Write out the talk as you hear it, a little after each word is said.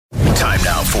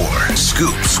Time now for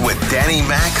Scoops with Danny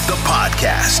Mac, the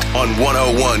podcast on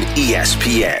 101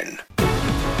 ESPN.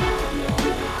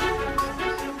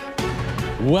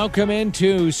 Welcome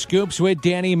into Scoops with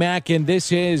Danny Mac, and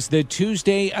this is the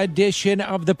Tuesday edition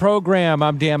of the program.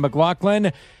 I'm Dan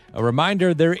McLaughlin. A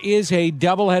reminder, there is a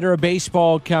doubleheader of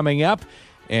baseball coming up,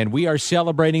 and we are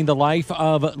celebrating the life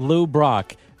of Lou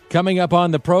Brock. Coming up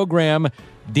on the program,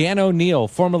 Dan O'Neill,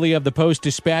 formerly of the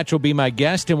Post-Dispatch, will be my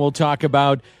guest, and we'll talk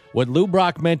about what Lou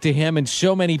Brock meant to him and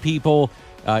so many people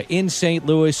in St.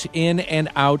 Louis, in and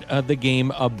out of the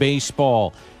game of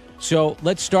baseball. So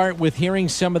let's start with hearing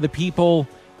some of the people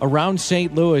around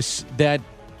St. Louis that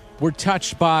were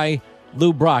touched by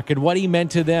Lou Brock and what he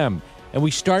meant to them. And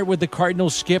we start with the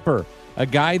Cardinals skipper, a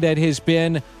guy that has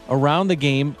been around the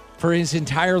game for his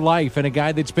entire life and a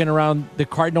guy that's been around the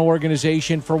Cardinal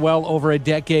organization for well over a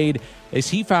decade, as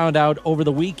he found out over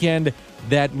the weekend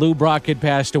that Lou Brock had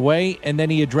passed away, and then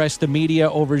he addressed the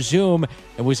media over Zoom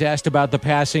and was asked about the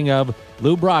passing of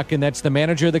Lou Brock, and that's the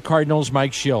manager of the Cardinals,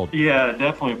 Mike Shildt. Yeah,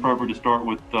 definitely appropriate to start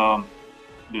with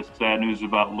this sad news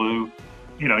about Lou.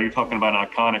 You know, you're talking about an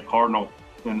iconic Cardinal,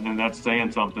 and that's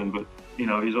saying something, but, you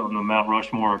know, he's on the Mount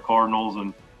Rushmore of Cardinals,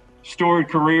 and storied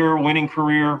career, winning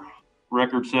career,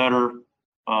 record setter,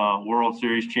 World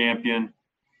Series champion,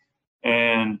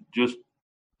 and just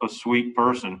a sweet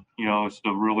person. You know, it's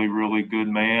a really, really good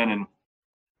man, and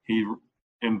he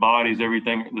embodies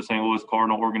everything the St. Louis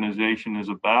Cardinal organization is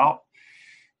about.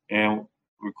 And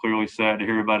we're clearly sad to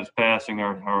hear about his passing.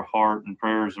 Our heart and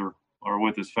prayers are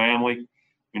with his family.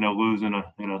 You know, Lou's in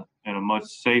a much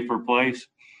safer place,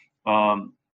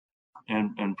 and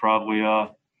probably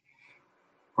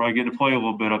getting to play a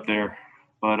little bit up there.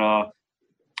 But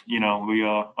you know, we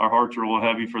our hearts are a little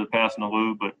heavy for the passing of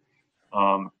Lou, but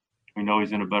we know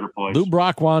he's in a better place. Lou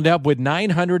Brock wound up with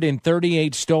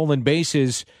 938 stolen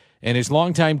bases, and his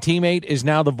longtime teammate is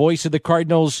now the voice of the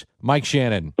Cardinals, Mike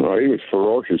Shannon. Well, he was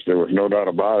ferocious. There was no doubt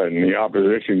about it. And the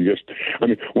opposition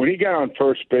when he got on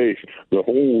first base, the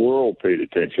whole world paid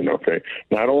attention, okay?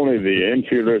 Not only the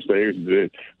infielders,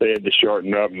 they had to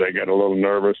shorten up, and they got a little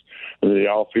nervous. And the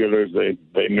outfielders,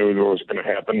 they knew what was going to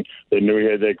happen. They knew he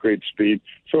had that great speed.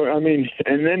 So, I mean,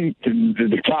 and then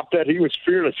to top that, he was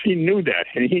fearless. He knew that,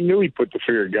 and he knew he put the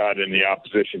fear of God in the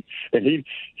opposition, and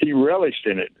he relished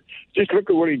in it. Just look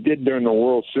at what he did during the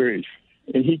World Series.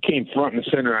 And he came front and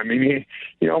center. I mean,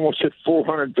 he almost hit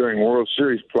 400 during World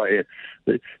Series play.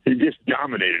 He just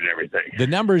dominated everything. The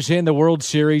numbers in the World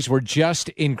Series were just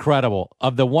incredible.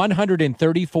 Of the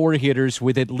 134 hitters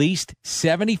with at least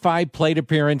 75 plate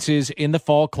appearances in the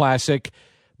Fall Classic,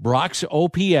 Brock's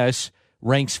OPS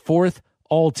ranks fourth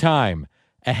all-time.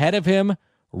 Ahead of him,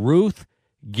 Ruth,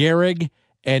 Gehrig,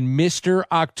 and Mr.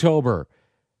 October.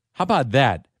 How about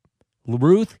that?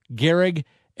 Ruth, Gehrig,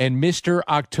 and Mr.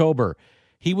 October.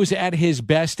 He was at his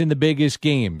best in the biggest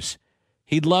games.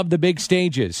 He loved the big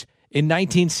stages. In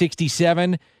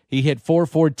 1967, he hit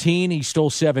 .414. He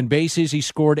stole 7 bases. He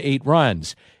scored 8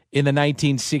 runs. In the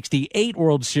 1968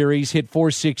 World Series, hit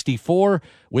 .464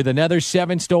 with another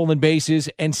 7 stolen bases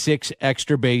and 6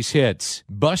 extra base hits.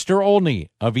 Buster Olney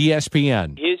of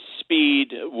ESPN. His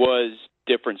speed was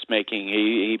difference-making.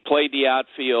 He played the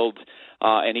outfield,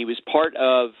 and he was part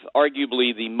of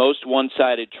arguably the most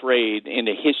one-sided trade in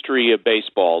the history of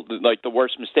baseball, like the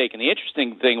worst mistake. And the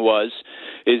interesting thing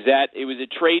is that it was a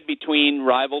trade between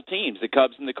rival teams, the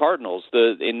Cubs and the Cardinals.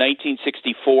 In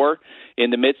 1964,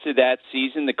 in the midst of that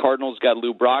season, the Cardinals got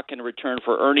Lou Brock in return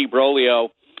for Ernie Broglio,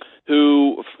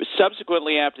 who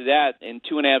subsequently after that, in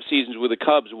 2.5 seasons with the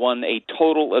Cubs, won a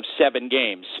total of 7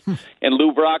 games. And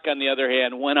Lou Brock, on the other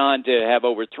hand, went on to have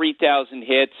over 3,000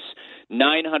 hits,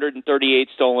 938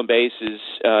 stolen bases.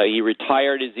 He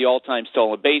retired as the all-time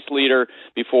stolen base leader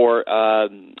before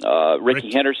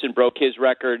Rickey Henderson broke his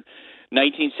record.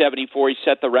 1974, he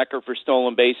set the record for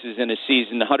stolen bases in a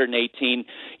season, 118.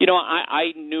 You know,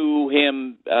 I knew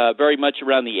him very much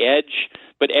around the edge,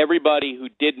 but everybody who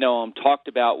did know him talked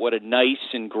about what a nice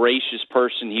and gracious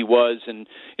person he was. And,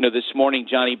 you know, this morning,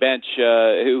 Johnny Bench,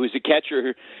 who was a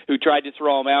catcher who tried to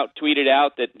throw him out, tweeted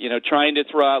out that, you know, trying to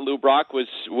throw out Lou Brock was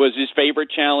his favorite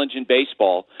challenge in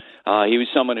baseball. He was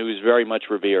someone who was very much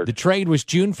revered. The trade was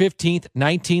June 15th,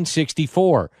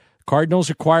 1964. Cardinals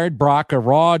acquired Brock, a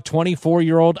raw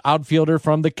 24-year-old outfielder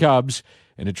from the Cubs,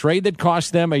 in a trade that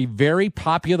cost them a very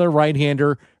popular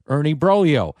right-hander, Ernie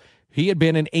Broglio. He had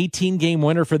been an 18-game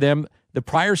winner for them the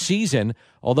prior season,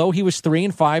 although he was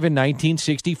 3-5 in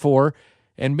 1964,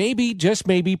 and maybe, just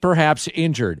maybe, perhaps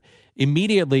injured.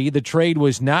 Immediately, the trade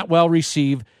was not well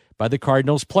received by the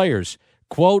Cardinals players.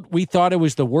 Quote, "We thought it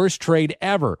was the worst trade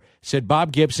ever," said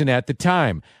Bob Gibson at the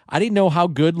time. "I didn't know how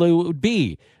good Lou would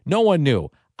be. No one knew.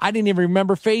 I didn't even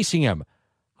remember facing him.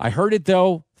 I heard it,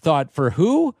 though, thought, for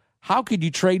who? How could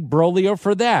you trade Broglio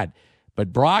for that?"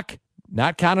 But Brock,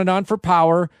 not counted on for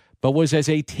power, but was as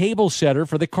a table setter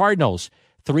for the Cardinals.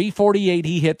 .348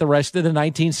 he hit the rest of the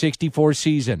 1964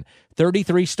 season.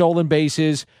 33 stolen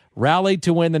bases, rallied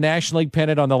to win the National League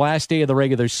pennant on the last day of the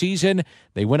regular season.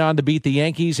 They went on to beat the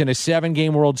Yankees in a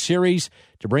 7-game World Series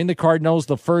to bring the Cardinals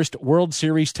the first World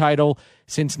Series title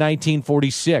since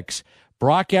 1946.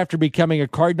 Brock, after becoming a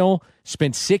Cardinal,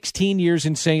 spent 16 years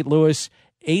in St. Louis,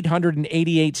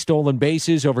 888 stolen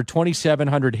bases, over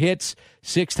 2,700 hits,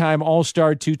 6-time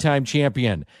All-Star, 2-time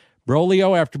champion.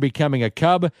 Broglio, after becoming a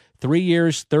Cub, 3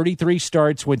 years, 33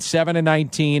 starts, went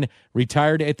 7-19,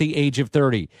 retired at the age of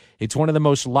 30. It's one of the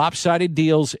most lopsided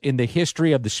deals in the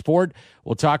history of the sport.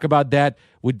 We'll talk about that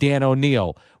with Dan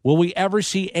O'Neill. Will we ever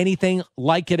see anything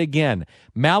like it again?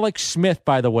 Malik Smith,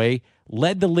 by the way,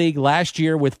 led the league last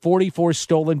year with 44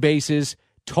 stolen bases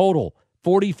total.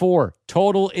 44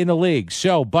 total in the league.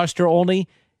 So, Buster Olney,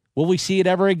 will we see it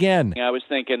ever again? I was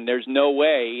thinking there's no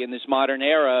way in this modern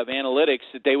era of analytics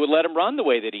that they would let him run the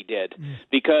way that he did.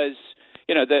 Because,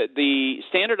 you know, the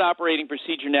standard operating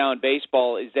procedure now in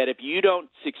baseball is that if you don't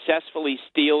successfully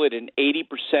steal at an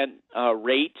 80%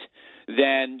 rate,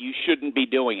 then you shouldn't be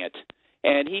doing it.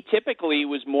 And he typically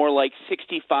was more like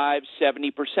 65,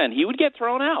 70%. He would get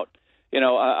thrown out, you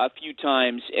know, a few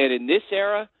times. And in this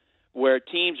era, where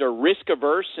teams are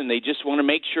risk-averse and they just want to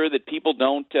make sure that people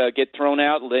don't get thrown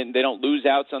out, they don't lose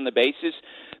outs on the bases,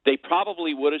 they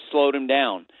probably would have slowed him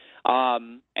down.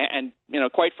 And you know,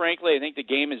 quite frankly, I think the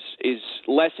game is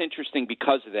less interesting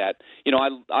because of that. You know,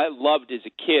 I loved as a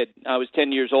kid. I was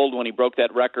 10 years old when he broke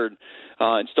that record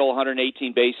and stole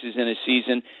 118 bases in a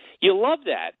season. You love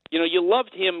that. You know, you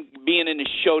loved him being in a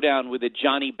showdown with a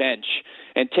Johnny Bench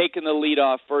and taking the lead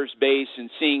off first base and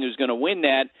seeing who's going to win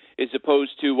that, as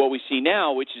opposed to what we see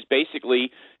now, which is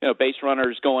basically, you know, base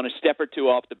runners going a step or two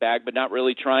off the bag, but not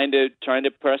really trying to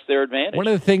press their advantage. One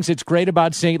of the things that's great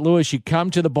about St. Louis, you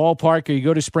come to the ballpark or you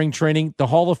go to spring training, the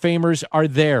Hall of Famers are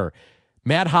there.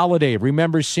 Matt Holliday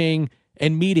remembers seeing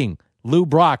and meeting Lou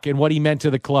Brock and what he meant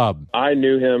to the club. I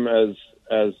knew him as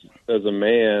a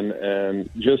man, and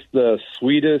just the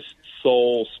sweetest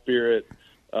soul, spirit,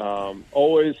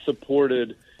 always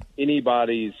supported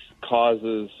anybody's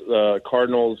causes,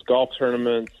 Cardinals, golf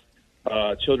tournaments,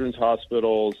 children's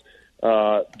hospitals.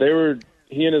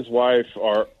 He and his wife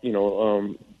are,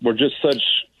 were just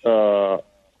so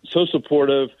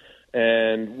supportive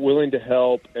and willing to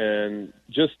help, and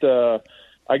just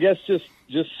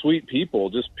sweet people,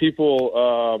 just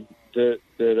people that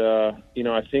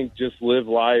I think just live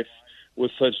life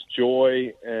with such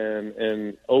joy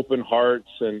and open hearts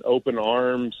and open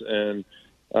arms, and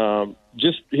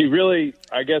he really,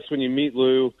 I guess when you meet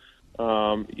Lou,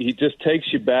 he just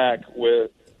takes you back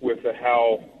with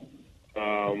how,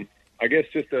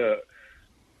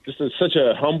 such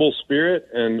a humble spirit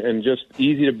and just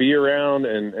easy to be around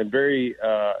and very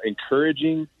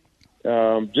encouraging.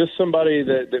 Just somebody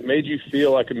that made you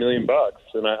feel like $1 million.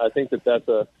 And I think that's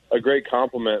a great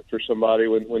compliment for somebody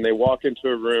when they walk into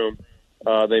a room.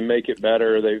 They make it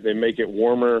better. They make it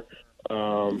warmer.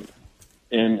 And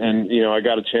I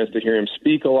got a chance to hear him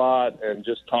speak a lot and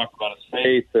just talk about his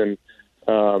faith and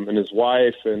his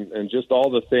wife and just all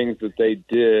the things that they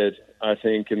did, I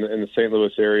think, in the St.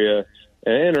 Louis area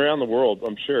and around the world,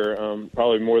 I'm sure.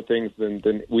 Probably more things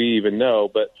than we even know.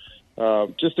 But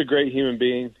just a great human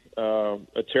being,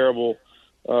 a terrible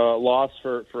loss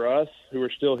for us who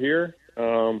are still here.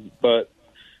 But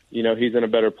he's in a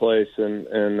better place,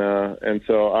 and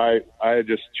so I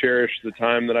just cherish the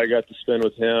time that I got to spend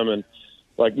with him. And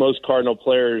like most Cardinal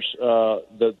players,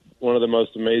 one of the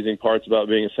most amazing parts about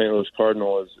being a St. Louis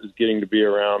Cardinal is getting to be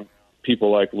around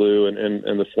people like Lou and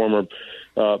the former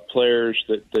players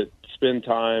that spend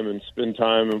time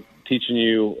teaching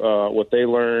you what they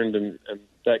learned, and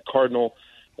that Cardinal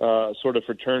sort of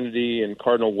fraternity and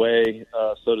Cardinal way,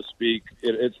 so to speak.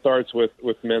 It starts with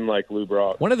men like Lou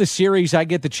Brock. One of the series I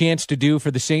get the chance to do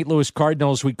for the St. Louis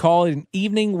Cardinals, we call it an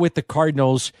evening with the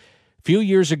Cardinals. A few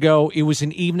years ago, it was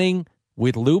an evening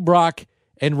with Lou Brock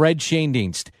and Red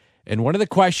Schoendienst. And one of the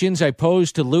questions I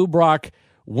posed to Lou Brock,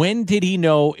 when did he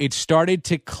know it started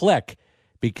to click?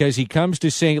 Because he comes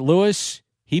to St. Louis,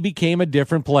 he became a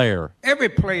different player. Every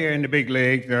player in the big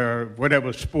leagues, or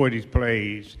whatever sport he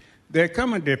plays, there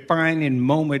comes a defining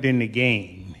moment in the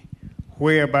game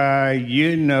whereby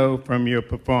from your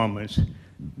performance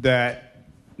that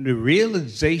the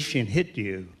realization hit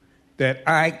you that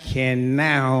I can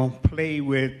now play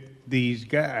with these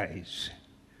guys.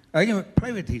 I can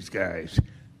play with these guys.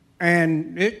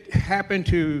 And it happened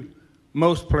to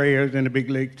most players in the big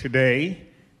league today.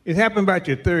 It happened about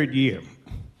your third year.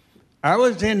 I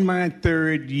was in my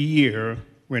third year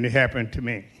when it happened to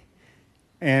me.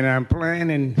 And I'm playing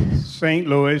in St.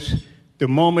 Louis. The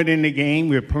moment in the game,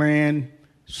 we're playing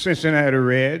Cincinnati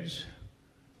Reds.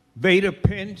 Vader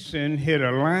Pinson hit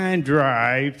a line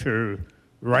drive to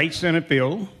right center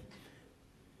field.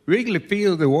 Wrigley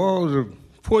Field, the walls are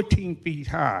 14 feet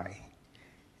high.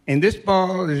 And this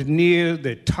ball is near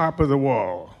the top of the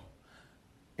wall.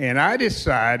 And I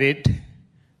decided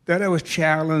that I would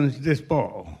challenge this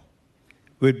ball,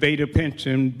 with Vader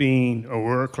Pinson being a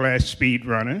world-class speed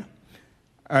runner.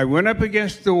 I went up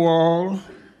against the wall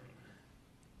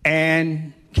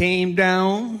and came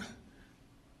down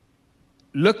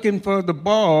looking for the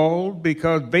ball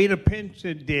because Vader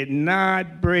Pinson did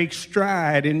not break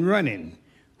stride in running,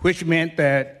 which meant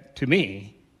that, to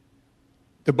me,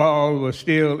 the ball was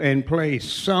still in place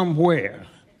somewhere.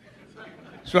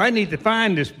 So I need to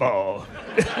find this ball.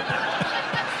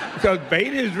 Because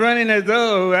Vader's running as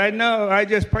though, I know, I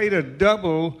just played a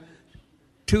double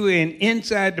to an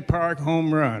inside the park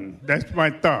home run. That's my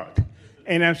thought.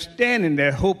 And I'm standing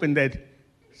there hoping that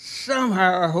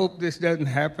somehow, I hope this doesn't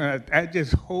happen. I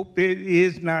just hope it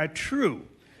is not true.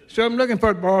 So I'm looking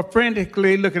for the ball,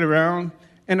 frantically looking around,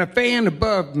 and a fan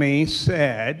above me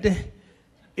said,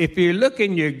 "If you look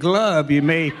in your glove, you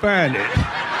may find it."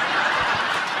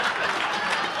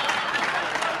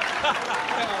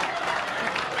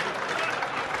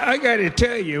 I got to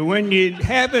tell you, when you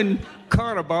haven't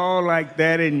caught a ball like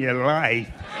that in your life,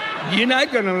 you're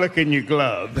not going to look in your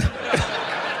glove.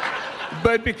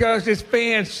 But because this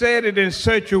fan said it in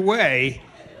such a way,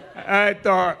 I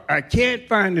thought, I can't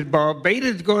find this ball.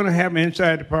 Vader's going to have an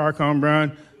inside the park home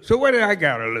run, so what did I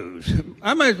got to lose?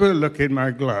 I might as well look in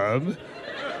my glove.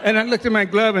 And I looked in my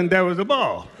glove, and there was a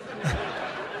ball.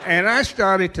 And I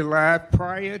started to laugh.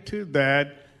 Prior to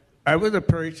that, I was a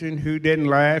person who didn't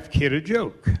laugh, kid, or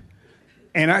joke.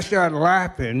 And I started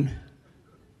laughing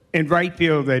in right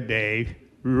field that day,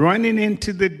 running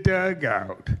into the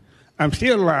dugout. I'm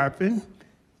still laughing.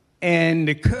 And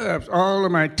the Cubs, all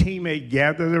of my teammates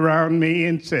gathered around me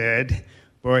and said,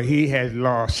 "Boy, he has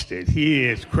lost it. He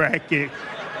is cracking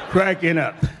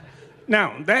up."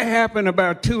 Now, that happened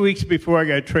about 2 weeks before I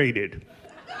got traded.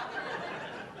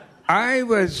 I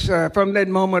was, from that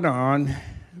moment on,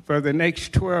 for the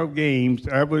next 12 games,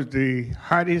 I was the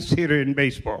hottest hitter in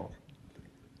baseball.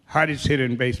 Hottest hitter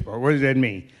in baseball. What does that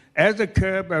mean? As a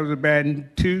Cub, I was batting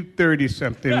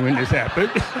 230-something when this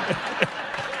happened.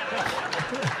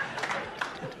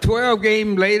 12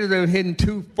 games later, they were hitting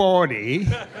 240.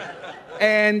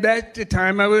 And that's the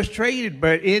time I was traded.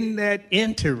 But in that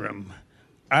interim,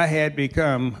 I had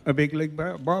become a big league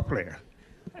ball player.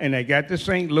 And I got to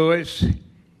St. Louis,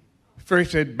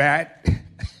 first at bat.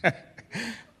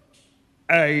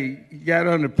 I got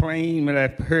on the plane when I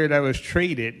heard I was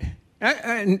traded.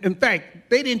 In fact,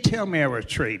 they didn't tell me I was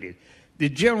traded. The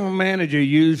general manager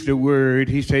used the word,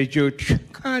 he said, "Your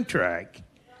contract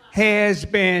has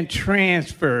been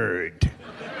transferred."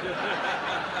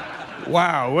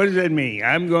 Wow, what does that mean?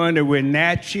 I'm going to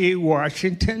Wenatchee,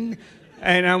 Washington,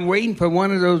 and I'm waiting for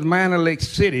one of those minor league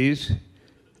cities.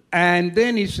 And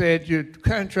then he said, "Your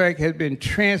contract has been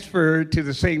transferred to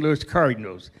the St. Louis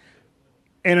Cardinals."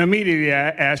 And immediately I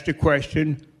asked the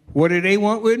question, what do they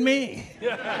want with me?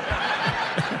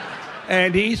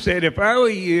 And he said, "If I were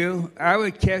you, I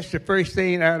would catch the first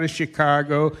thing out of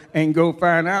Chicago and go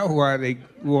find out why they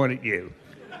wanted you."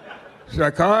 So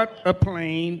I caught a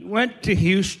plane, went to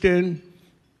Houston.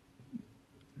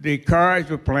 The Cards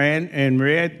were playing, and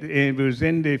it was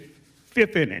in the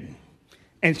fifth inning.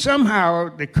 And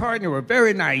somehow the Cardinals were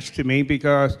very nice to me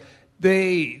because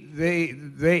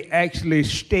they actually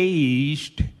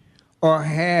staged or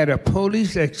had a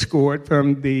police escort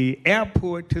from the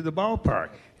airport to the ballpark.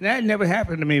 And that never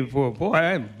happened to me before. Boy,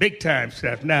 I'm big-time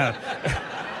stuff now.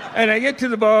 And I get to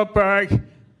the ballpark,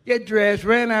 get dressed,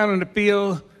 ran out on the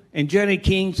field, and Johnny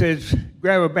King says,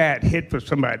 "Grab a bat, hit for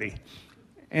somebody."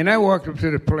 And I walked up to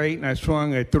the plate, and I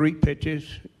swung at 3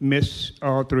 pitches, missed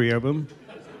all 3 of them.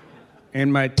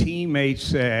 And my teammate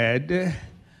said,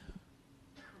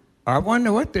 "I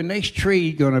wonder what the next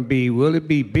trade going to be. Will it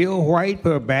be Bill White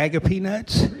for a bag of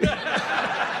peanuts?"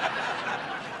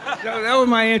 So that was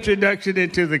my introduction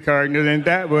into the Cardinals, and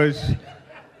that was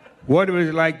what it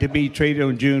was like to be traded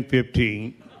on June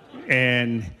 15th.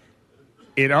 And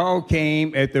it all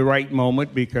came at the right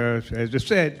moment because, as I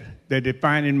said, the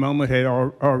defining moment had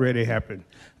already happened.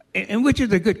 And which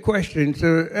is a good question.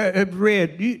 So I've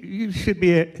read, you should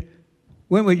be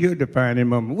When was your defining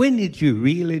moment? When did you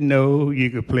really know you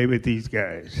could play with these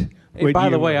guys? Hey, by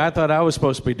the way, I thought I was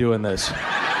supposed to be doing this.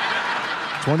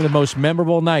 It's one of the most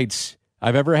memorable nights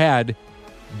I've ever had,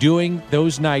 doing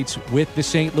those nights with the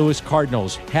St. Louis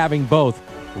Cardinals, having both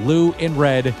Lou and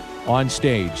Red on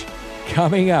stage.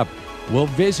 Coming up, we'll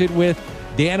visit with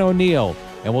Dan O'Neill,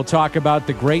 and we'll talk about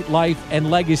the great life and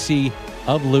legacy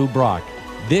of Lou Brock.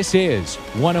 This is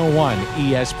 101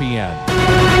 ESPN.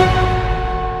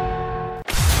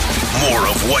 More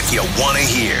of what you want to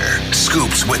hear.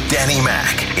 Scoops with Danny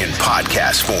Mac in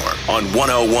podcast form on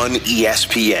 101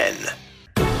 ESPN.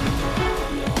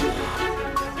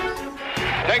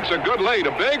 Takes a good lead,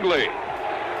 a big lead.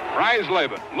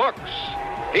 Reisleben looks.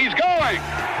 He's going.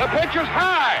 The pitch is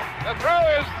high. The throw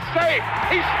is safe.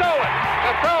 He stole it.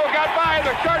 The throw got by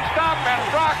the shortstop, and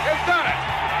Brock has done it.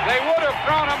 They would have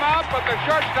thrown him out, but the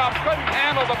shortstop couldn't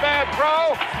handle the bad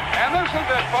throw. And this is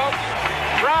it, folks.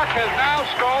 Brock has now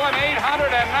stolen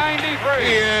 893.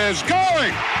 He is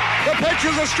going. The pitch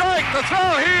is a strike. The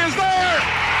throw, he is there.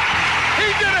 He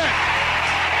did it.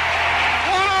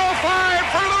 105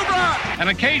 for Lou Brock. An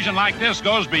occasion like this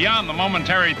goes beyond the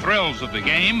momentary thrills of the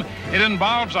game. It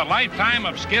involves a lifetime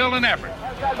of skill and effort.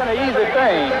 That's not an easy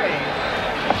thing,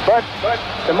 but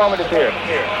the moment is here.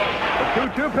 The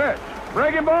 2-2 pitch.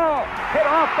 Breaking ball. Hit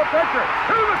off the pitcher.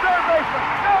 To the third baseman.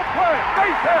 No play.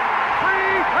 Base hit.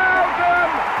 3,000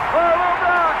 for Lou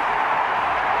Brock.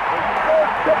 It's so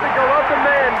typical of the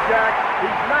man, Jack.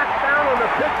 He's knocked down on the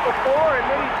pitch before, and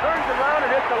then he turns around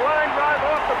and hits a line drive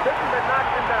off the pitcher that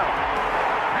knocked him down.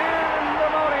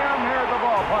 Pandemonium here at the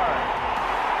ballpark.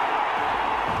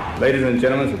 Ladies and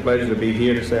gentlemen, it's a pleasure to be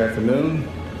here this afternoon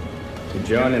to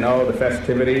join in all the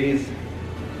festivities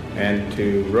and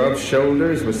to rub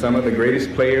shoulders with some of the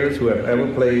greatest players who have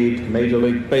ever played Major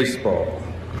League Baseball.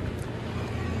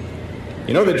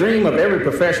 You know, the dream of every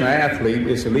professional athlete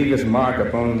is to leave his mark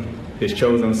upon his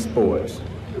chosen sports.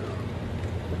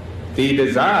 The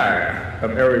desire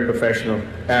of every professional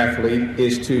athlete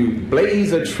is to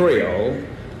blaze a trail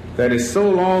that is so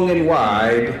long and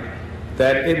wide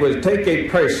that it would take a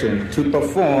person to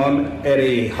perform at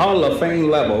a Hall of Fame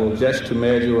level just to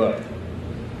measure up.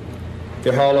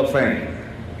 The Hall of Fame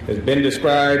has been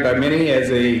described by many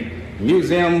as a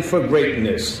museum for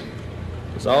greatness.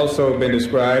 It's also been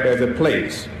described as a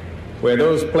place where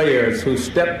those players who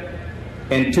stepped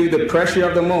into the pressure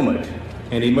of the moment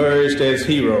and emerged as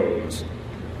heroes,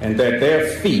 and that their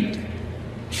feat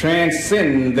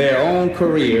transcend their own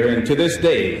career, and to this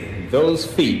day, those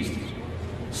feats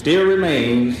still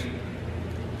remains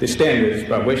the standards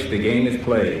by which the game is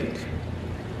played.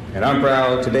 And I'm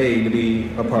proud today to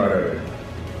be a part of it.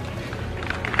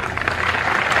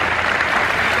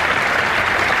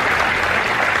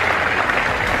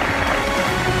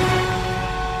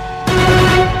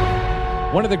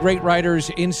 One of the great writers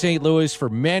in St. Louis for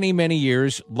many, many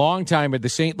years, long time at the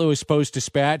St. Louis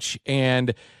Post-Dispatch,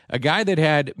 and a guy that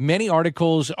had many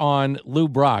articles on Lou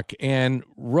Brock, and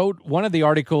wrote one of the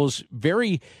articles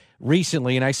very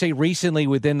recently, and I say recently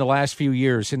within the last few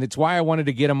years, and it's why I wanted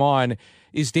to get him on,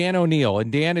 is Dan O'Neill.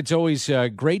 And Dan, it's always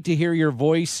great to hear your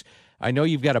voice. I know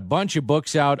you've got a bunch of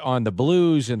books out on the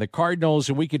Blues and the Cardinals,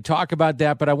 and we could talk about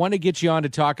that, but I want to get you on to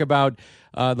talk about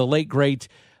the late, great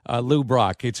Lou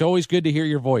Brock. It's always good to hear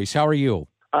your voice. How are you?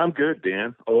 I'm good,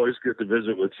 Dan. Always good to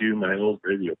visit with you, my old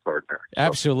radio partner.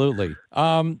 Absolutely.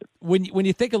 When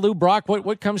you think of Lou Brock,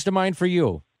 what comes to mind for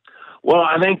you? Well,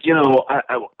 I think,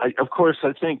 I of course,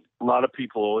 I think a lot of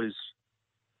people always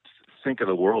think of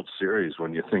the World Series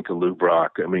when you think of Lou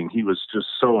Brock. I mean, he was just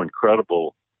so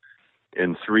incredible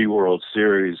in 3 World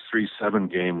Series, 3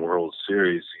 7-game World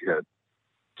Series. He had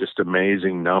just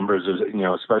amazing numbers,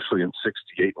 especially in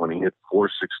 '68 when he hit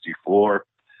 .464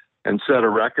 and set a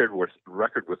record with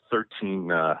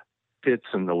 13 hits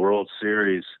in the World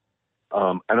Series.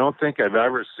 I don't think I've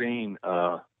ever seen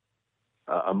a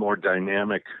more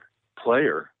dynamic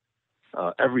player,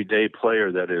 everyday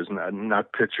player, that is,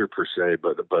 not pitcher per se,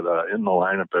 but in the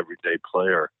lineup everyday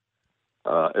player,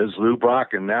 is Lou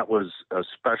Brock, and that was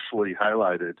especially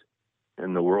highlighted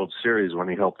in the World Series when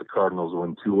he helped the Cardinals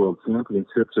win 2 World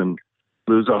Championships and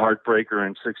lose a heartbreaker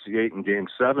in '68 in Game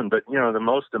 7. But, the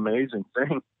most amazing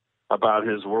thing about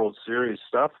his World Series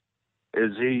stuff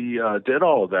is he did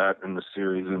all of that in the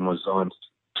series and was on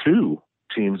 2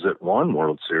 teams that won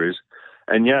World Series.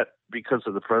 And yet, because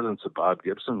of the presence of Bob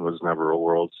Gibson, was never a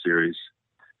World Series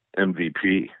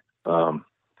MVP. So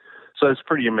it's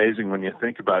pretty amazing when you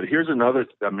think about it. Here's another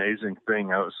amazing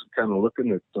thing. I was kind of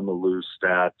looking at some of Lou's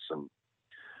stats, and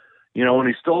when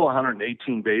he stole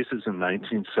 118 bases in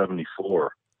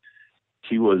 1974,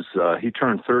 he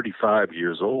turned 35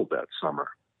 years old that summer.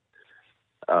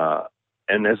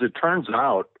 And as it turns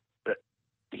out,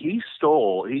 he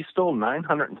stole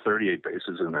 938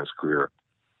 bases in his career.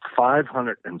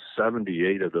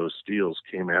 578 of those steals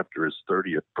came after his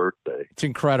 30th birthday. It's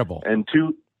incredible. And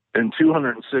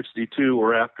 262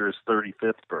 were after his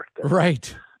 35th birthday.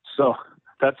 Right. So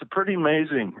that's a pretty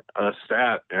amazing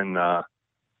stat, and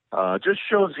just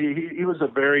shows he was a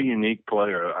very unique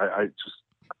player.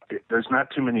 There's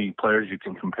not too many players you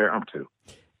can compare him to.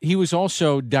 He was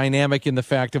also dynamic in the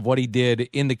fact of what he did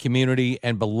in the community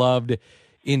and beloved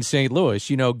in St. Louis.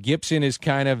 You know, Gibson is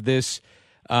kind of this,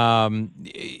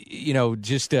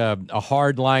 just a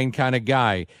hard line kind of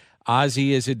guy.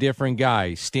 Ozzie is a different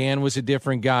guy. Stan was a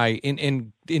different guy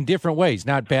in different ways.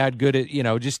 Not bad, good,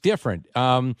 just different.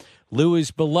 Lou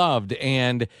is beloved,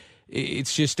 and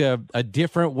it's just a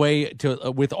different way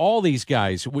to with all these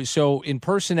guys. So in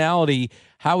personality,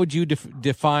 how would you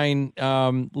define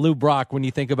Lou Brock when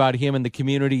you think about him and the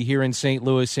community here in St.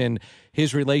 Louis and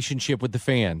his relationship with the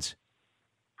fans?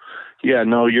 Yeah,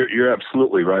 no, you're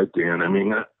absolutely right, Dan. I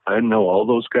mean, I know all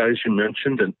those guys you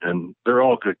mentioned, and they're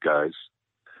all good guys.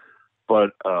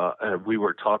 But we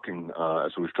were talking,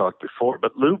 as we've talked before,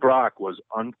 but Lou Brock was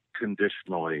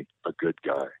unconditionally a good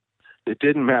guy. It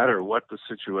didn't matter what the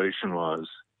situation was.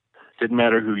 It didn't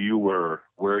matter who you were,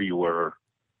 where you were.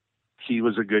 He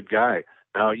was a good guy.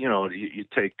 Now, you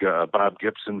take Bob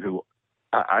Gibson, who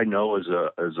I know is a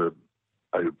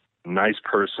nice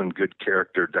person, good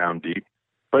character down deep.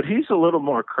 But he's a little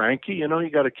more cranky. You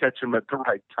got to catch him at the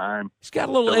right time. He's got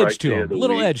a little edge to him. A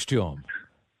little edge to him.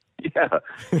 Yeah,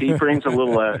 he brings a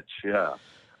little edge, yeah.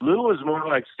 Lou is more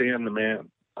like Stan the Man.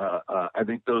 I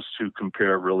think those two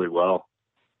compare really well.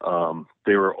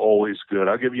 They were always good.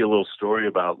 I'll give you a little story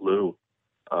about Lou.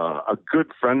 A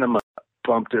good friend of mine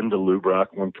bumped into Lou Brock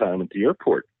one time at the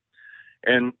airport,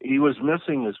 and he was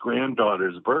missing his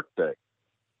granddaughter's birthday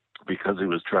because he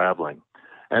was traveling.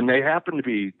 And they happened to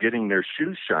be getting their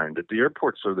shoes shined at the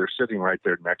airport, so they're sitting right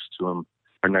there next to him,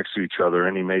 or next to each other,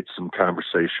 and he made some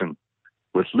conversation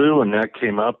with Lou, and that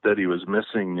came up that he was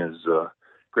missing his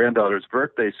granddaughter's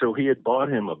birthday. So he had bought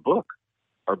him a book,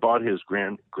 or bought his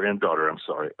granddaughter,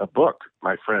 a book,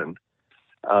 my friend.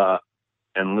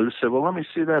 And Lou said, well, let me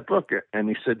see that book. And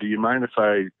he said, do you mind if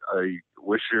I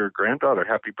wish your granddaughter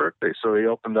happy birthday? So he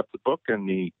opened up the book and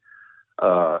he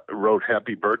wrote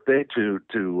happy birthday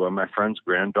to my friend's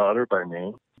granddaughter by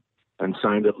name and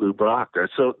signed it Lou Brock.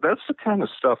 So that's the kind of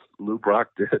stuff Lou Brock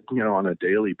did, on a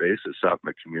daily basis out in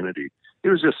the community. He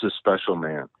was just a special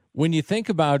man. When you think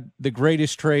about the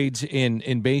greatest trades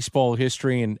in baseball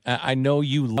history, and I know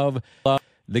you love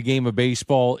the game of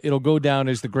baseball, it'll go down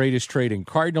as the greatest trade in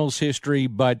Cardinals history,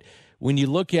 but when you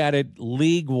look at it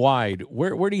league-wide,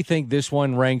 where do you think this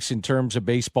one ranks in terms of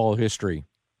baseball history?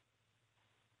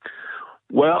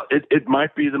 Well, it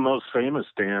might be the most famous,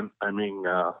 Dan. I mean,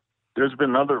 there's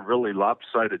been other really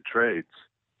lopsided trades.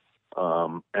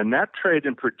 And that trade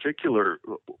in particular,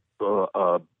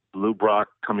 Lou Brock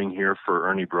coming here for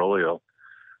Ernie Broglio,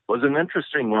 was an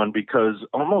interesting one because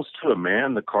almost to a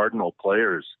man, the Cardinal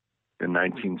players in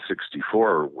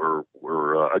 1964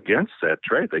 were against that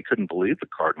trade. They couldn't believe the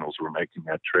Cardinals were making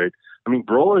that trade. I mean,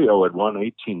 Broglio had won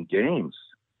 18 games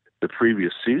the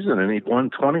previous season, and he'd won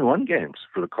 21 games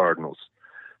for the Cardinals.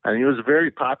 And he was a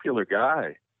very popular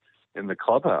guy in the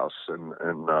clubhouse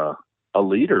and a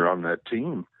leader on that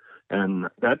team. And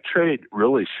that trade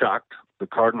really shocked the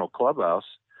Cardinal clubhouse.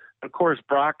 Of course,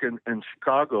 Brock in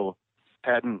Chicago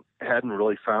hadn't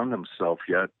really found himself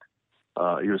yet.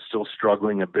 He was still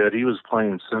struggling a bit. He was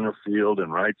playing center field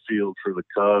and right field for the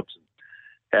Cubs.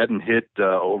 Hadn't hit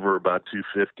over about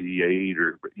 258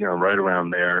 or right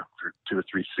around there for 2 or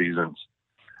 3 seasons.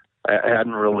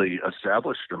 Hadn't really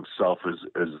established himself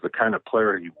as the kind of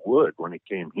player he would when he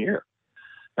came here.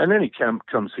 And then he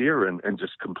comes here and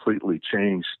just completely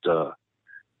changed.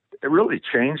 It really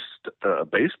changed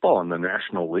baseball in the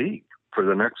National League for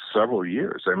the next several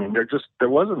years. I mean, there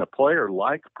wasn't a player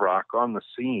like Brock on the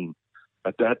scene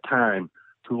at that time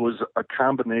who was a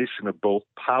combination of both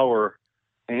power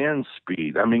and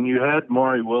speed. I mean, you had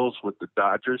Maury Wills with the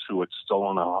Dodgers, who had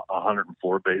stolen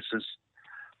 104 bases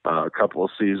a couple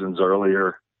of seasons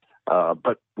earlier.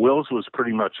 But Wills was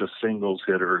pretty much a singles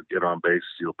hitter, get on base,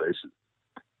 steal bases.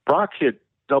 Brock hit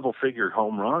double-figure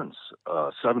home runs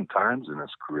 7 times in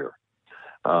his career.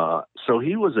 So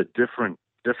he was a different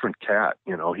cat.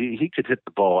 He could hit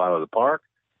the ball out of the park,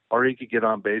 or he could get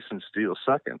on base and steal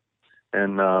second.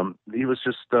 And he was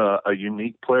just a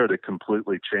unique player that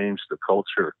completely changed the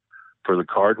culture for the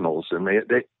Cardinals. And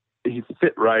he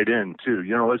fit right in, too.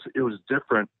 It was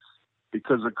different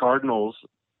because the Cardinals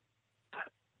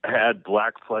had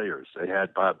black players. They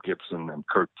had Bob Gibson and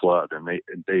Kirk Flood, and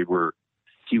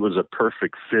he was a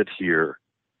perfect fit here,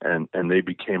 and they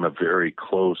became a very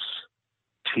close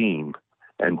team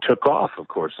and took off, of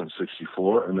course, in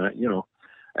 '64. And that,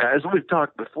 as we've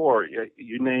talked before,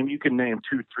 you can name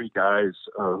 2-3 guys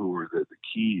who were the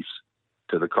keys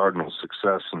to the Cardinals'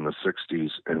 success in the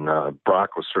 '60s, and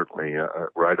Brock was certainly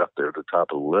right up there at the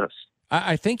top of the list.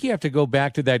 I think you have to go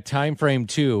back to that time frame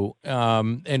too,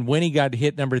 and when he got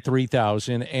hit number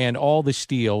 3,000 and all the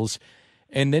steals,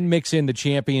 and then mix in the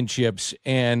championships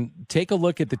and take a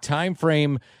look at the time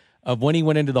frame of when he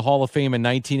went into the Hall of Fame in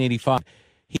 1985.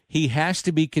 He has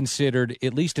to be considered,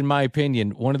 at least in my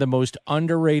opinion, one of the most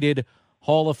underrated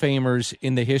Hall of Famers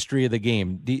in the history of the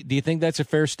game. Do you think that's a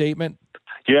fair statement?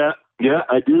 Yeah,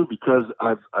 I do, because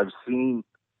I've seen,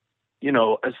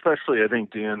 especially I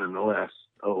think, Dan, in the last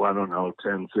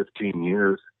 10, 15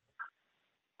 years,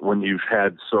 when you've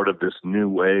had sort of this new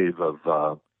wave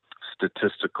of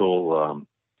statistical,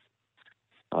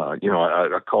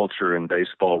 a culture in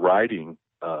baseball writing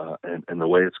and the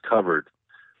way it's covered,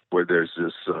 where there's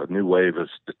this new wave of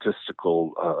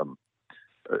statistical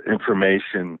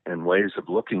information and ways of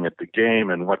looking at the game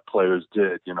and what players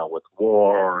did, with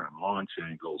WAR and launch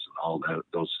angles and all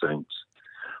those things.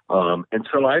 And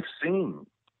so I've seen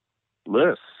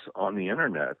lists on the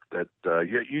internet that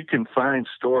you can find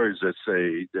stories that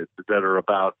say that are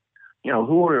about,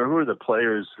 who are the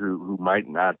players who might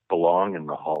not belong in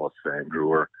the Hall of Fame,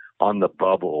 who are on the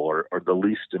bubble or the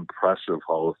least impressive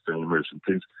Hall of Famers and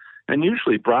things. And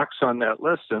usually Brock's on that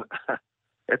list. And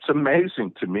it's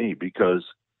amazing to me because,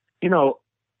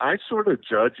 I sort of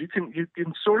judge, you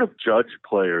can sort of judge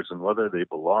players and whether they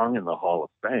belong in the Hall of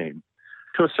Fame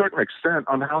to a certain extent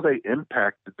on how they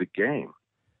impacted the game.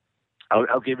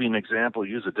 I'll give you an example,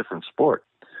 use a different sport.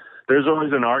 There's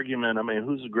always an argument,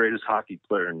 who's the greatest hockey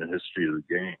player in the history of the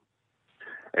game?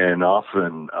 And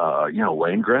often,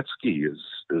 Wayne Gretzky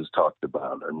is talked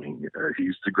about.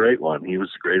 He's the great one. He was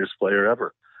the greatest player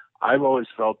ever. I've always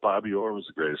felt Bobby Orr was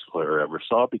the greatest player I ever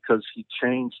saw because he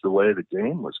changed the way the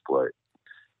game was played.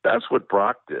 That's what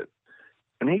Brock did.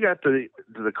 And he got to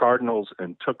the Cardinals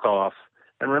and took off.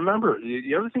 And remember,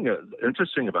 the other thing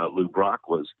interesting about Lou Brock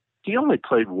was he only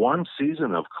played one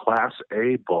season of Class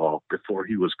A ball before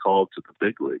he was called to the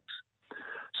big leagues.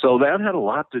 So that had a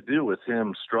lot to do with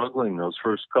him struggling those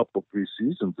first couple 3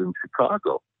 seasons in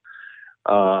Chicago.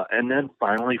 And then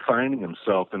finally finding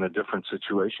himself in a different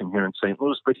situation here in St.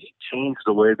 Louis. But he changed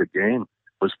the way the game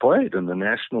was played in the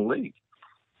National League.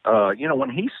 When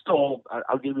he stole,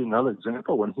 I'll give you another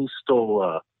example. When he stole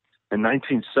in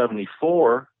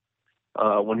 1974,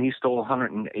 when he stole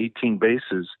 118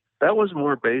 bases, that was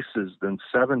more bases than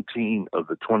 17 of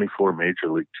the 24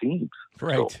 major league teams.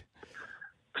 Right.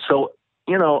 So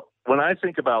when I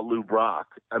think about Lou Brock,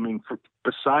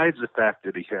 besides the fact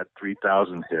that he had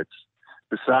 3,000 hits,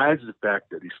 besides the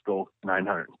fact that he stole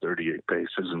 938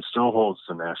 bases and still holds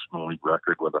the National League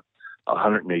record with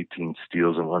 118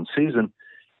 steals in one season,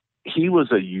 he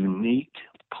was a unique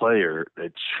player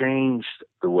that changed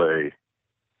the way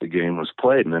the game was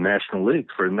played in the National League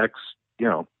for the next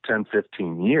 10,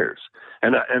 15 years.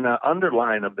 And the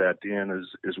underline of that, Dan,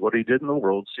 is what he did in the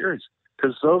World Series,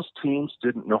 because those teams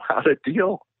didn't know how to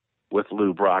deal with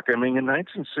Lou Brock. In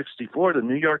 1964, the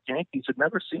New York Yankees had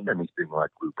never seen anything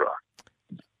like Lou Brock.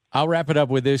 I'll wrap it up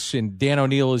with this, and Dan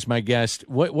O'Neill is my guest.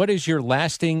 What is your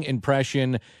lasting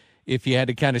impression, if you had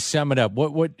to kind of sum it up?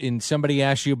 What and somebody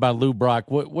asks you about Lou Brock,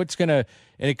 what's going to,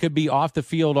 and it could be off the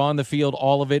field, on the field,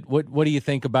 all of it, what do you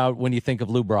think about when you think of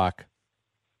Lou Brock?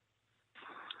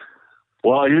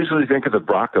 Well, I usually think of the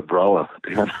Brock umbrella.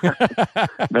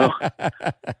 No.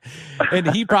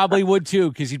 And he probably would too,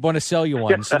 because he'd want to sell you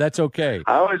one, so that's okay.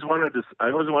 I always wanted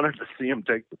to see him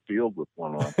take the field with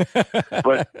one on.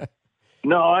 But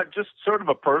no, just sort of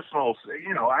a personal.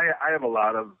 I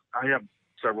have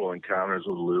several encounters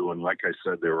with Lou, and like I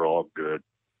said, they were all good.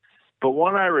 But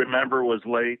one I remember was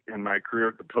late in my career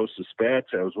at the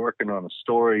Post-Dispatch. I was working on a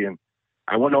story, and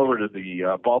I went over to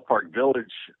the Ballpark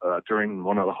Village during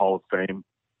one of the Hall of Fame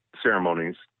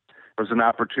ceremonies. It was an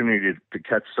opportunity to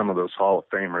catch some of those Hall of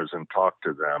Famers and talk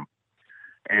to them.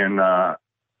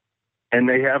 And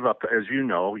they have, as you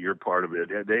know, you're part of it,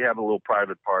 they have a little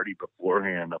private party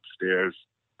beforehand upstairs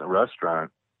in the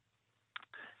restaurant.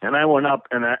 And I went up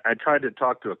and I tried to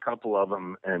talk to a couple of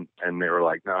them, and they were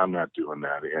like, "No, I'm not doing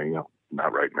that.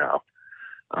 Not right now."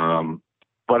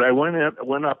 But I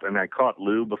went up and I caught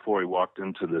Lou before he walked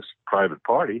into this private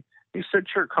party. He said,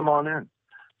 "Sure, come on in."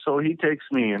 So he takes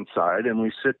me inside and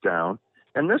we sit down.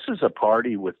 And this is a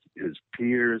party with his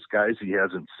peers, guys he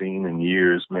hasn't seen in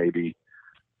years, maybe.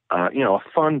 a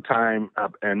fun time,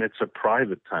 and it's a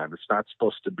private time. It's not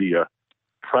supposed to be a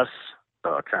press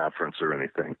conference or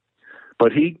anything.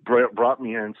 But he brought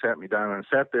me in, sat me down, and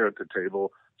sat there at the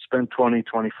table, spent 20,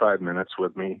 25 minutes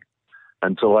with me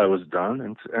until I was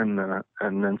done, and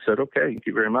then said, "Okay, thank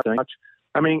you very much."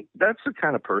 I mean, that's the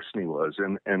kind of person he was,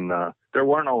 and there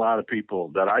weren't a lot of people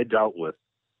that I dealt with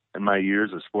in my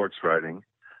years of sports writing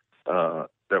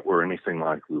that were anything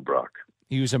like Lou Brock.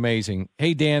 He was amazing.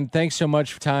 Hey, Dan, thanks so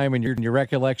much for time and your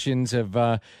recollections of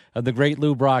the great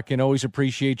Lou Brock, and always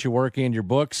appreciate your work and your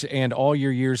books and all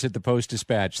your years at the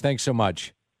Post-Dispatch. Thanks so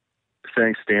much.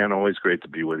 Thanks, Dan. Always great to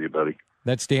be with you, buddy.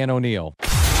 That's Dan O'Neill.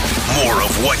 More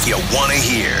of what you want to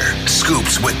hear.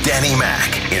 Scoops with Danny Mac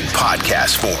in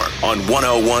podcast form on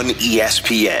 101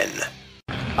 ESPN.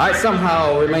 I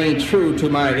somehow remain true to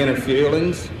my inner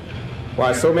feelings,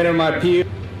 while so many of my peers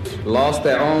lost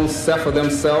their own self of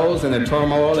themselves in the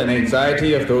turmoil and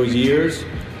anxiety of those years.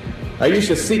 I used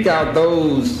to seek out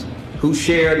those who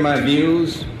shared my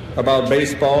views about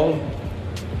baseball,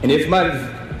 and if my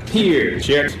peers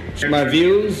shared my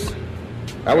views,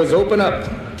 I was open up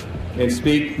and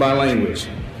speak my language.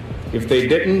 If they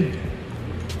didn't,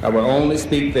 I would only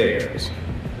speak theirs.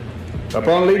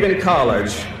 Upon leaving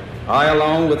college, I,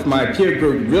 along with my peer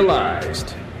group,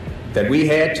 realized that we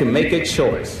had to make a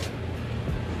choice.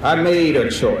 I made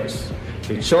a choice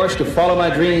to follow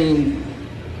my dream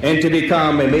and to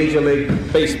become a Major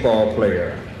League Baseball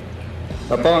player.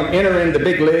 Upon entering the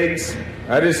big leagues,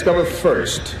 I discovered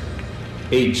first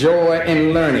a joy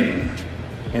in learning,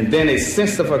 and then a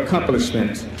sense of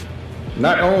accomplishment,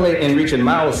 not only in reaching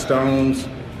milestones,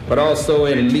 but also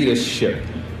in leadership.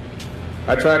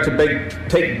 I tried to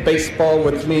take baseball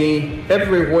with me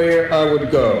everywhere I would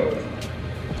go,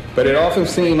 but it often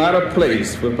seemed out of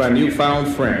place with my newfound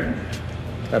friend.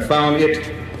 I found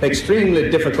it extremely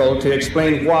difficult to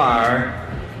explain why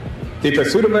the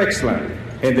pursuit of excellence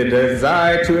and the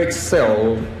desire to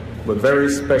excel were very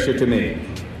special to me.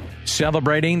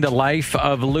 Celebrating the life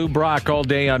of Lou Brock all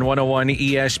day on 101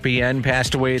 ESPN.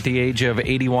 Passed away at the age of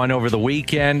 81 over the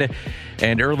weekend.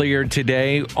 And earlier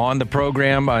today on the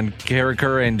program on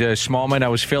Carricker and Smallman, I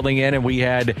was filling in, and we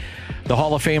had the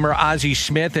Hall of Famer Ozzie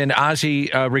Smith. And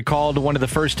Ozzie recalled one of the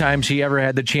first times he ever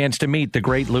had the chance to meet the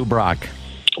great Lou Brock.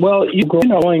 Well,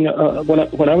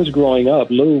 when I was growing up,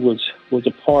 Lou was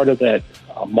a part of that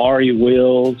Maury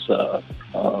Wills,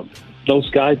 those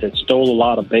guys that stole a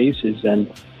lot of bases and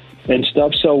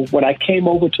stuff. So when I came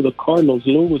over to the Cardinals,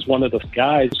 Lou was one of the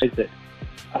guys that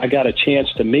I got a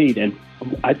chance to meet. And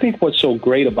I think what's so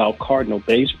great about Cardinal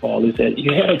baseball is that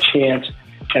you had a chance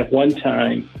at one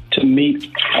time to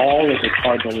meet all of the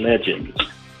Cardinal legends.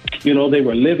 You know, they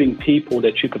were living people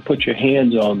that you could put your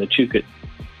hands on, that you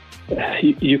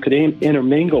could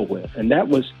intermingle with. And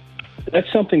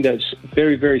that's something that's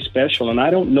very, very special. And I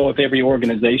don't know if every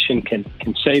organization can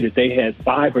say that they had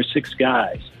 5 or 6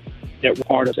 guys that were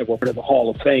part of the Hall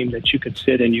of Fame that you could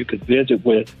sit and you could visit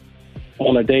with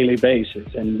on a daily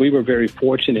basis. And we were very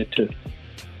fortunate to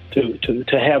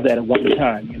have that at one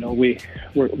time. You know,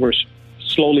 we're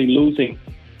slowly losing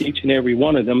each and every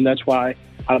one of them. That's why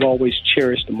I've always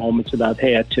cherished the moments that I've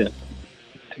had to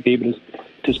be able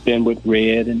to spend with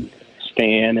Red and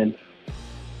Stan and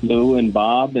Lou and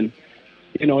Bob, and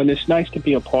and it's nice to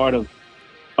be a part of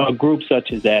a group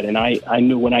such as that. And I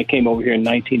knew when I came over here in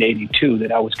 1982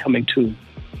 that I was coming to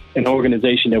an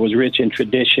organization that was rich in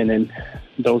tradition, and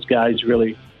those guys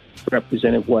really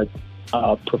represented what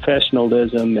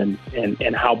professionalism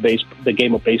and how the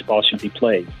game of baseball should be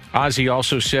played. Ozzie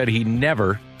also said he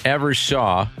never, ever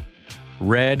saw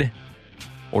Red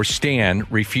or Stan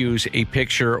refuse a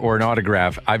picture or an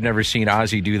autograph. I've never seen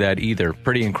Ozzie do that either.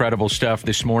 Pretty incredible stuff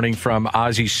this morning from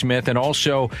Ozzie Smith. And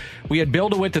also, we had Bill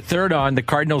DeWitt III on, the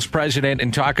Cardinals president,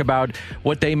 and talk about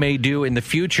what they may do in the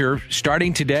future,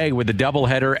 starting today with a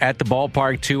doubleheader at the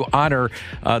ballpark to honor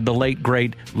the late,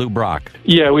 great Lou Brock.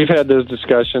 Yeah, we've had those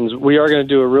discussions. We are going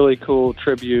to do a really cool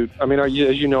tribute. I mean, as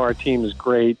you know, our team is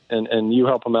great, and you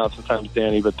help them out sometimes,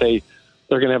 Danny, but they're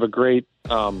going to have a great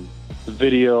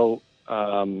video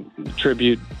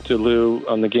tribute to Lou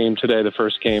on the game today, the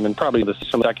first game, and probably the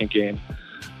second game.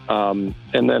 And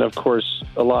then, of course,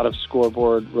 a lot of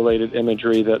scoreboard-related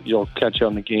imagery that you'll catch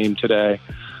on the game today.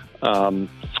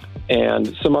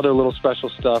 And some other little special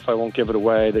stuff, I won't give it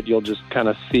away, that you'll just kind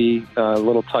of see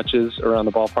little touches around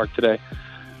the ballpark today.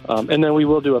 And then we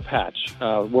will do a patch.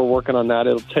 We're working on that.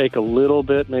 It'll take a little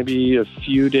bit, maybe a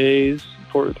few days,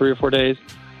 3 or 4 days,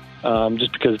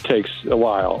 just because it takes a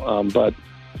while. But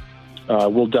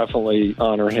we'll definitely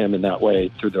honor him in that way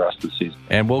through the rest of the season.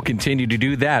 And we'll continue to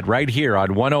do that right here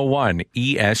on 101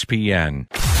 ESPN.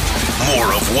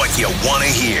 More of what you want to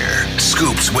hear.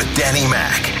 Scoops with Danny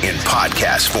Mac in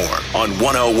podcast form on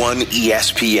 101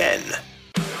 ESPN.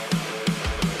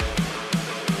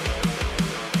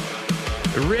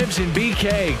 Ribs and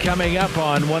BK coming up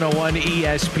on 101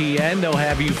 ESPN. They'll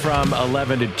have you from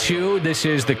 11 to 2. This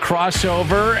is the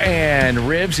crossover, and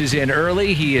Ribs is in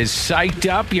early. He is psyched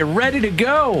up. You're ready to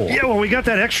go. Yeah, well, we got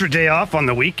that extra day off on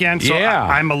the weekend, so yeah.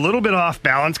 I'm a little bit off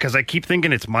balance because I keep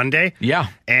thinking it's Monday. Yeah.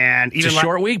 And it's a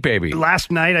short week, baby.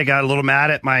 Last night, I got a little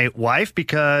mad at my wife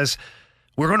because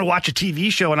we're going to watch a TV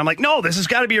show, and I'm like, no, this has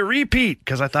got to be a repeat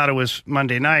because I thought it was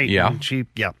Monday night. Yeah.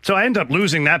 So I end up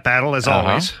losing that battle, as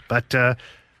always, but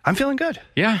I'm feeling good.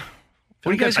 Yeah.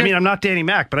 What do you guys? I mean, I'm not Danny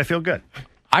Mac, but I feel good.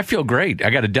 I feel great. I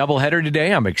got a doubleheader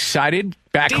today. I'm excited.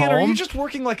 Back home. Are you just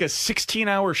working like a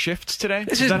 16-hour shift today?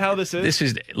 Is that how this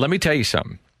is? Let me tell you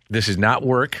something. This is not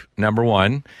work, number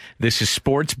one. This is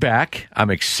sports back. I'm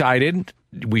excited.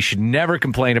 We should never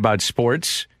complain about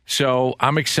sports. So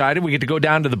I'm excited. We get to go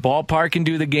down to the ballpark and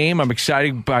do the game. I'm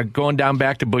excited about going down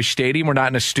back to Busch Stadium. We're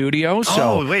not in a studio.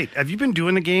 So. Oh, wait. Have you been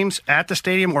doing the games at the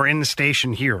stadium or in the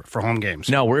station here for home games?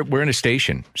 No, we're in a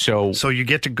station. So you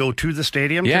get to go to the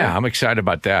stadium? Yeah, too? I'm excited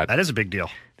about that. That is a big deal.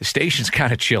 The station's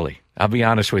kind of chilly. I'll be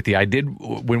honest with you.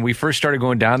 When we first started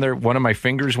going down there, one of my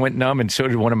fingers went numb and so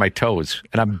did one of my toes.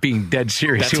 And I'm being dead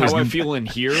serious. That's how I feel in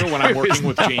here when I'm working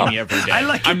with Jamie every day. I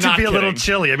like it to be a little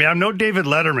chilly. I mean, I'm no David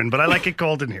Letterman, but I like it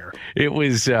cold in here. It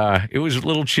was a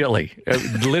little chilly.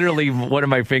 Literally, one of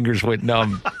my fingers went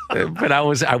numb. But I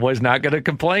was not going to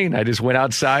complain. I just went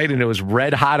outside and it was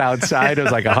red hot outside. It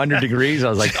was like 100 degrees. I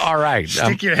was like, all right.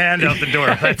 Stick your hand out the door.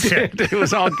 That's it. It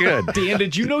was all good. Dan,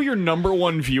 did you know your number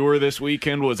one viewer this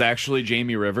weekend was actually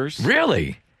Jamie Rivers?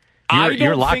 Really?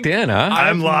 You're locked in, huh?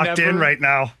 I'm locked in right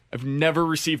now. I've never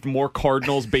received more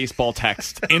Cardinals baseball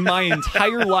text in my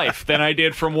entire life than I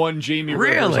did from one Jamie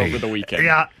Rivers over the weekend.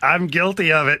 Yeah, I'm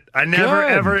guilty of it. I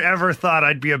never, ever thought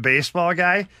I'd be a baseball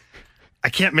guy. I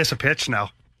can't miss a pitch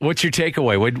now. What's your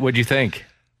takeaway? What'd you think?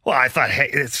 Well, I thought, hey,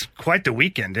 it's quite the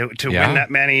weekend to win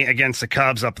that many against the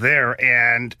Cubs up there,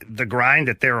 and the grind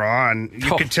that they're on.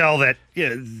 You could tell that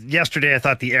yesterday I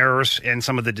thought the errors and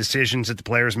some of the decisions that the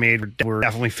players made were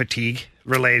definitely fatigue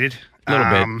related. A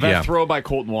little bit. That throw by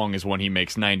Colton Wong is one he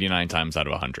makes 99 times out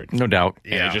of 100. No doubt.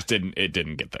 And it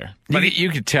didn't get there. But you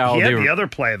could tell. He had the other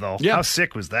play, though. Yeah. How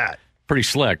sick was that? Pretty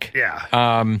slick. Yeah.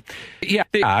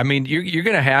 I mean, you're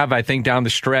going to have, I think, down the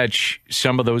stretch,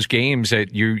 some of those games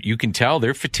that you can tell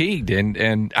they're fatigued.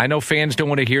 And I know fans don't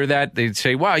want to hear that. They'd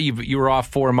say, wow, you were off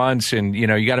 4 months and, you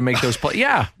got to make those plays.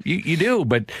 Yeah, you do.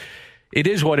 But it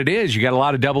is what it is. You got a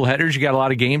lot of doubleheaders. You got a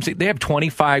lot of games. They have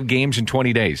 25 games in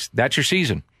 20 days. That's your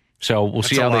season. So we'll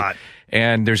see how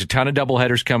and there's a ton of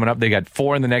doubleheaders coming up. They got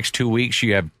 4 in the next 2 weeks.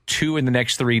 You have 2 in the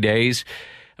next 3 days.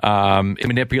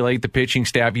 Manipulate the pitching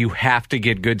staff. You have to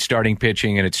get good starting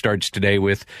pitching, and it starts today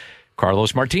with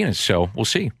Carlos Martinez. So we'll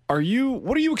see. What are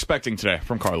you expecting today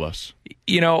from Carlos?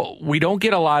 We don't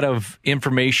get a lot of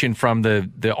information from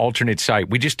the alternate site.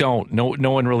 We just don't.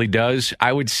 No one really does.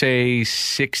 I would say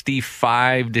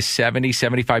 65 to 70,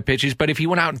 75 pitches. But if he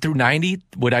went out and threw 90,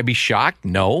 would I be shocked?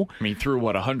 No. I mean, threw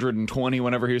 120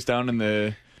 whenever he was down in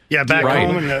the... Yeah, back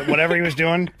home and whatever he was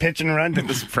doing, pitch and run. In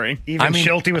the spring. Even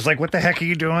Schulte was like, what the heck are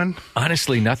you doing?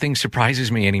 Honestly, nothing surprises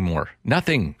me anymore.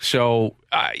 Nothing. So,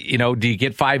 do you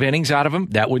get 5 innings out of him?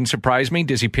 That wouldn't surprise me.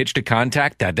 Does he pitch to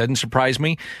contact? That doesn't surprise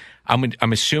me.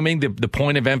 I'm assuming the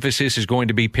point of emphasis is going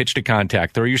to be pitch to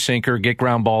contact. Throw your sinker, get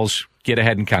ground balls, get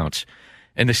ahead in counts.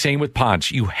 And the same with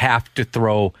Ponce. You have to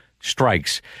throw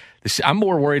strikes. I'm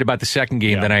more worried about the second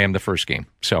game than I am the first game.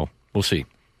 So, we'll see.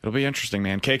 It'll be interesting,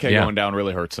 man. KK going down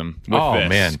really hurts him with this.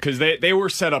 Man. Because they were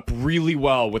set up really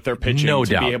well with their pitching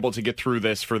to be able to get through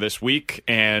this for this week.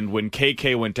 And when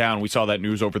KK went down, we saw that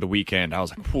news over the weekend. I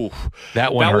was like, whew.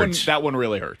 That one hurts. That one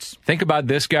really hurts. Think about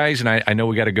this, guys, and I know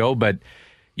we got to go, but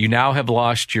you now have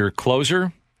lost your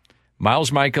closer,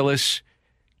 Miles Michaelis,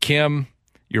 Kim,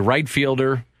 your right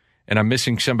fielder, and I'm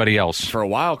missing somebody else. For a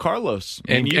while, Carlos.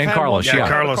 And Carlos,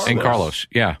 Carlos,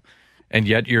 yeah. And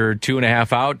yet you're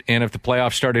 2.5 out, and if the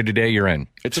playoffs started today, you're in.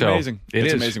 It's amazing.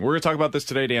 It's amazing. We're going to talk about this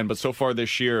today, Dan, but so far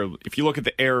this year, if you look at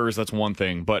the errors, that's one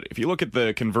thing. But if you look at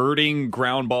the converting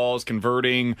ground balls,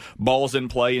 converting balls in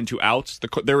play into outs,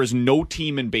 there is no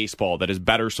team in baseball that is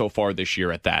better so far this year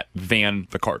at that than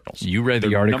the Cardinals. You read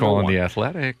the article on The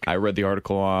Athletic. I read the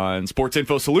article on Sports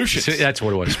Info Solutions. That's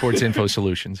what it was, Sports Info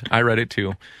Solutions. I read it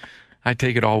too. I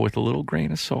take it all with a little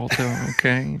grain of salt, though,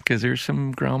 okay? Because there's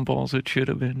some ground balls that should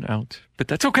have been out. But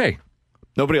that's okay.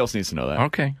 Nobody else needs to know that.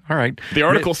 Okay, all right. The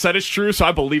article said it's true, so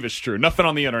I believe it's true. Nothing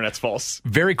on the internet's false.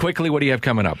 Very quickly, what do you have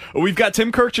coming up? We've got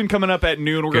Tim Kirchin coming up at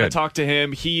noon. We're going to talk to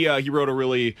him. He wrote a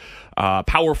really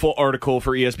powerful article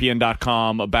for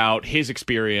ESPN.com about his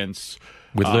experience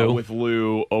with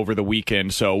Lou over the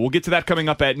weekend. So we'll get to that coming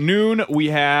up at noon. We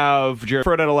have Jared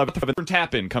Fred at 11,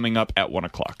 Tap-In coming up at 1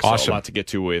 o'clock. So awesome. A lot to get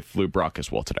to with Lou Brock as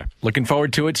well today. Looking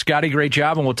forward to it. Scotty, great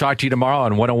job, and we'll talk to you tomorrow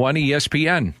on 101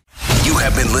 ESPN. You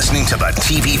have been listening to the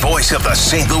TV voice of the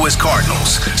St. Louis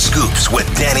Cardinals, Scoops with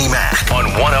Danny Mac on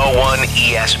 101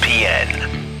 ESPN.